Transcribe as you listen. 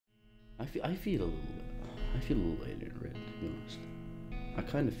I feel a little alien red, to be honest. I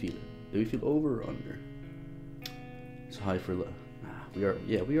kind of feel it. Do we feel over or under? It's high for life. We are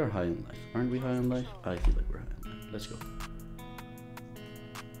high on life. Aren't we high on life? I feel like we're high on life. Let's go.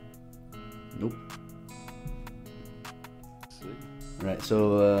 Nope. Alright,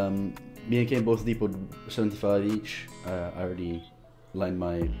 so me and Kane both depoted 75 each. I already lined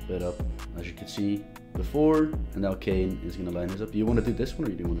my bed up, as you could see before, and now Kane is gonna line his up. Do you want to do this one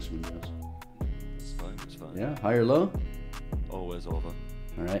or do you want to swing this? It's fine, it's fine. Yeah, high or low? Always over.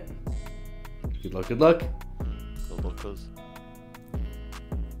 Alright. Good luck, good luck. Good luck, cuz.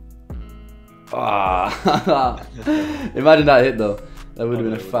 Ah! Imagine that hit though. That would have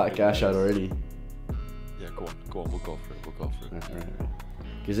been a fat cash out already. Yeah, go on, we'll go for it, Alright.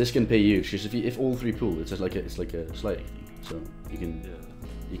 Because this can pay huge. Because if all three pool, it's just like a sliding thing. So you can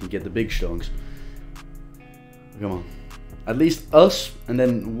get the big stonks. Come on, at least us, and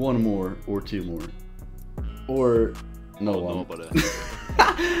then one more or two more, or no one. No, but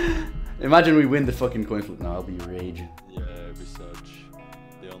Imagine we win the fucking coin flip. Now I'll be raging. yeah, research.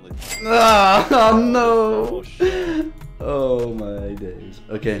 The only. Oh no! Oh shit. Oh my days.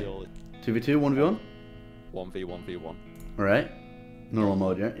 Okay. 2v2, 1v1. 1v1v1. All right. Normal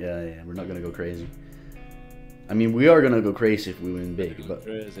mode, yeah. Yeah. We're not gonna go crazy. I mean, we are gonna go crazy if we win big, but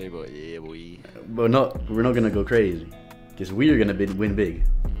crazy, but yeah, boy. We're not gonna go crazy, because we are gonna win big.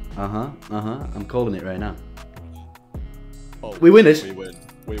 I'm calling it right now. Oh, we win this. We win.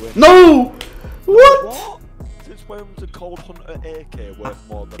 No! What? Since when was a Cold Hunter AK worth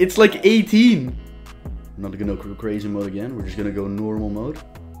more than? It's like 18. I'm not gonna go crazy mode again. We're just gonna go normal mode.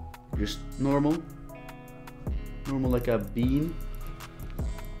 Just normal. Normal like a bean.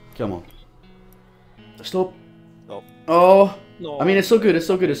 Come on. Stop. No. Oh. No. I mean, it's so good. It's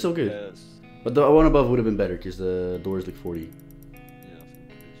so good. It's so good. Yes. But the one above would have been better because the door is like 40. Yeah, I think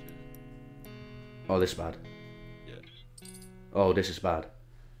it is, yeah. Oh, this is bad. Yeah. Oh, this is bad.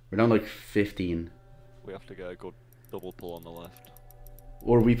 We're down like 15. We have to get a good double pull on the left.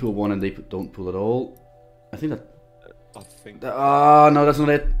 Or we pull one and they don't pull at all. I think that. I think. Ah, no, that's not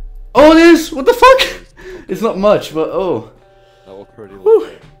it. Oh, it is. What the fuck? It's not much, but oh. That was pretty Whew.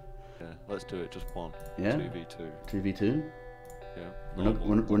 lucky. Yeah, let's do it. Just one. Yeah. 2v2. 2v2. Yeah.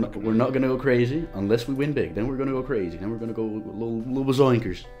 We're not gonna go crazy unless we win big. Then we're gonna go crazy. Then we're gonna go little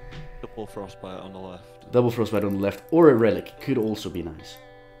bazoinkers. Double frostbite on the left. Double frostbite on the left, or a relic could also be nice.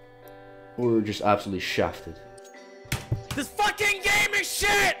 Or just absolutely shafted. This fucking game is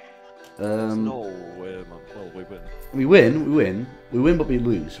shit! No way, man. Well, we win. We win, but we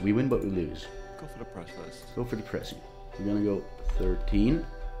lose. We win, but we lose. Go for the press first. Go for the pressing. We're gonna go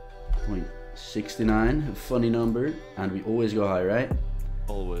 13.69, funny number, and we always go high, right?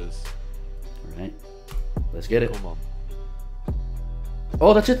 Always. All right, let's get it. Come on.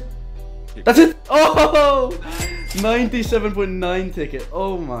 Oh, that's it. That's it. Oh, 97.9 ticket.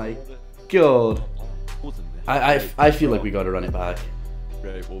 Oh my god. I feel like we gotta run it back.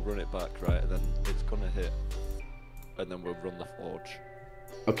 Right, we'll run it back, right, and then it's gonna hit, and then we'll run the forge.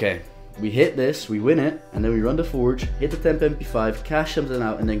 Okay, we hit this, we win it, and then we run the forge, hit the temp MP5, cash something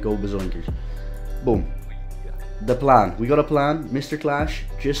out, and then go bazoinkers. Boom. Yeah. The plan. We got a plan, Mr. Clash.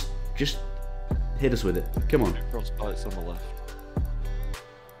 Just hit us with it. Come on. Frostbite's on the left.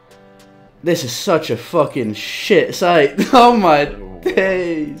 This is such a fucking shit site. Oh my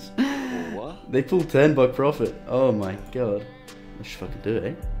days. What? They pulled $10 profit. Oh my god. Let's fucking do it,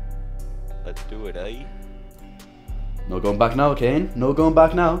 eh? Let's do it, eh? No going back now, Kane. No going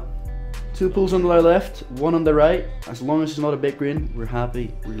back now. 2 pulls on the left, 1 on the right. As long as it's not a big grin, we're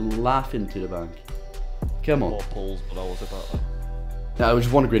happy. We're laughing to the bank. Come on. 4 pulls, but I was about to. Nah, it was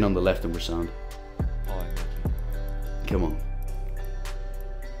 1 grin on the left and we're sound. Oh, I imagine. Come on.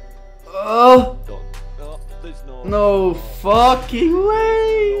 Oh! No, there's no. No fucking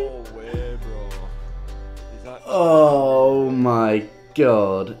way! No way, bro. Is that? Oh my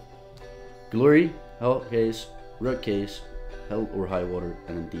god. Glory, hell case, rug case, hell or high water,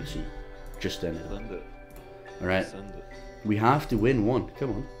 and then DC. Just end it. Send it. Alright. Send it. We have to win one.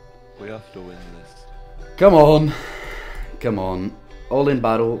 Come on. We have to win this. Come on. Come on. All in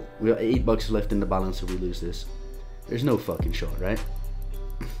battle. We got $8 left in the balance if we lose this. There's no fucking shot, right?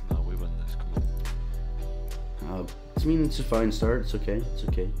 No, we win this. Come on. I mean, it's a fine start. It's okay. It's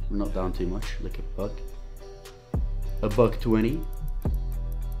okay. We're not down too much. Like $1. $1.20.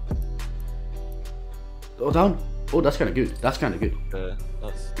 Oh, down. Oh, that's kind of good. That's kind of good.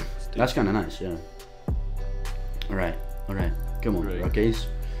 That's kind of nice. Yeah. All right. All right. Come on. Great. Rock case.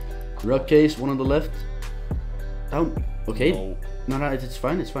 Rock case. 1 on the left. Down. Okay. No, it's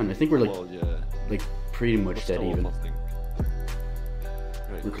fine. It's fine. I think we're like, well, yeah. like pretty much dead even.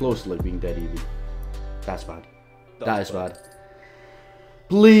 Right, We're close to like being dead even. That's bad. That's That is bad.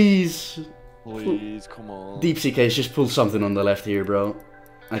 Please. Please, come on. Deep sea case, just pull something on the left here, bro.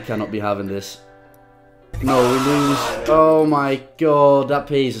 I cannot be having this. No, we lose. Oh my god, that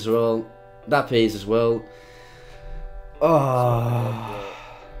pays as well. That pays as well. Oh.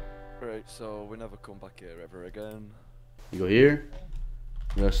 Right, so we never come back here ever again. You go here,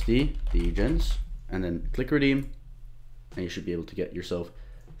 Rusty, Degens, and then click redeem, and you should be able to get yourself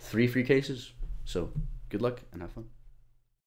 3 free cases. So, good luck and have fun.